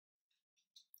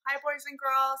Hi, boys and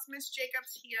girls. Miss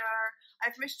Jacobs here.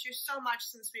 I've missed you so much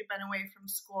since we've been away from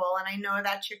school, and I know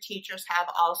that your teachers have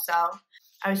also.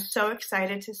 I was so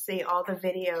excited to see all the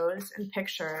videos and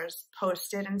pictures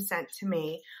posted and sent to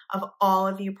me of all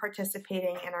of you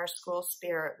participating in our School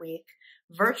Spirit Week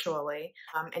virtually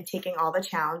and taking all the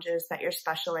challenges that your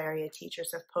special area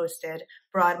teachers have posted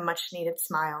brought much needed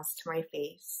smiles to my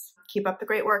face. Keep up the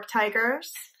great work,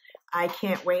 Tigers. I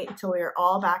can't wait until we are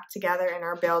all back together in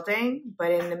our building.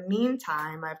 But in the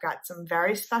meantime, I've got some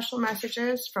very special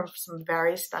messages from some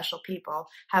very special people.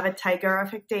 Have a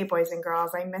Tigerific day, boys and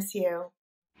girls. I miss you.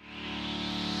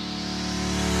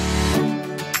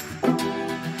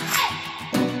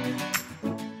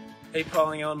 Hey,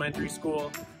 Pawling Elementary School.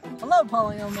 Hello,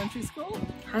 Pawling Elementary School.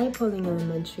 Hi, Pawling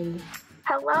Elementary.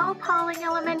 Hello, Pawling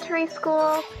Elementary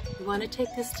School. We want to take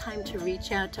this time to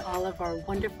reach out to all of our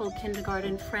wonderful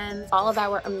kindergarten friends, all of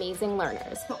our amazing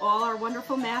learners, to all our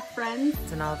wonderful math friends,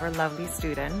 and all of our lovely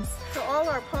students, to all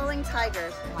our Pawling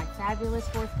Tigers, my fabulous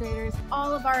fourth graders,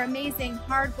 all of our amazing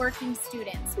hardworking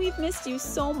students. We've missed you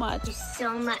so much. Thank you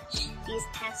so much these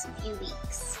past few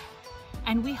weeks.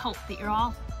 And we hope that you're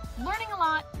all learning a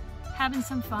lot, having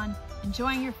some fun,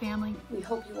 enjoying your family. We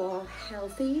hope you all are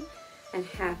healthy and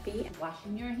happy, and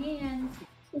washing your hands,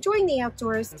 enjoying the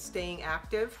outdoors, staying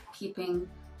active, keeping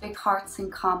big hearts and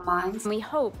calm minds. We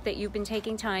hope that you've been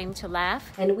taking time to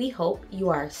laugh, and we hope you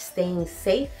are staying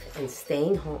safe and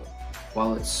staying home.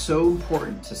 While it's so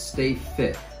important to stay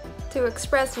fit, to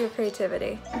express your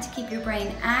creativity, and to keep your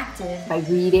brain active by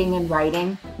reading and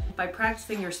writing, by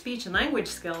practicing your speech and language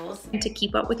skills, and to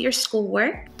keep up with your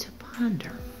schoolwork, to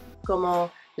ponder, como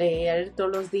leer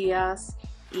todos los días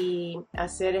y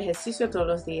hacer ejercicio todos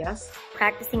los días.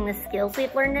 Practicing the skills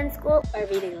we've learned in school by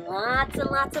reading lots and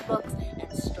lots of books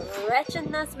and stretching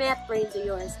those math brains of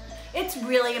yours. It's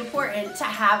really important to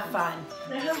have fun.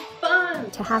 To have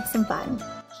fun. To have some fun.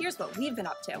 Here's what we've been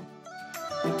up to.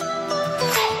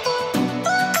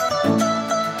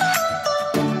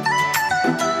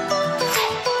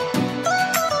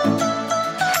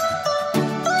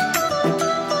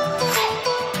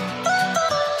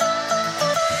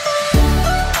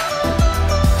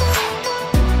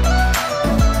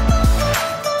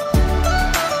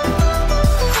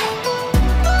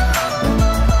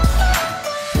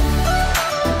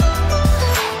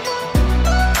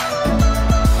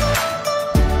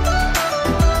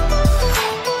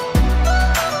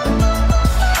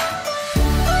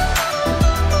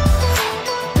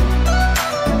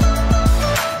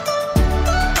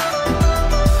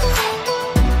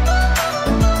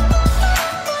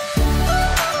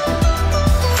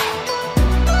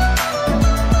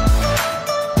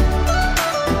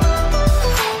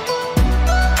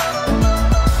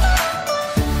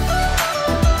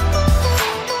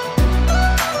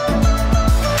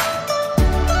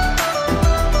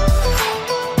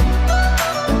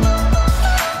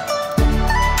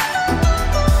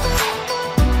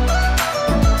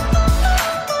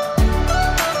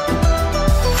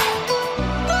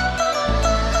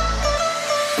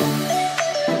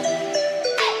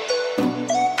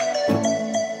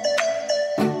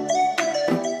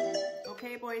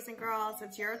 Boys and girls,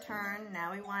 it's your turn.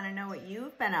 Now we want to know what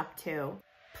you've been up to.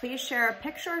 Please share a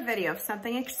picture or video of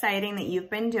something exciting that you've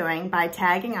been doing by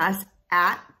tagging us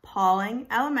at Pawling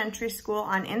Elementary School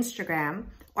on Instagram,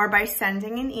 or by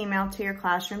sending an email to your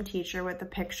classroom teacher with a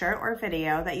picture or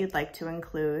video that you'd like to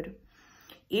include.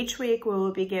 Each week we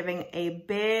will be giving a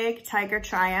big Tiger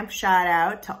Triumph shout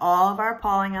out to all of our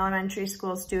Pawling Elementary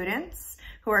School students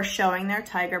who are showing their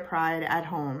Tiger pride at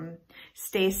home.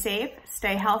 Stay safe,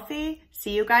 stay healthy.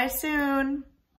 See you guys soon.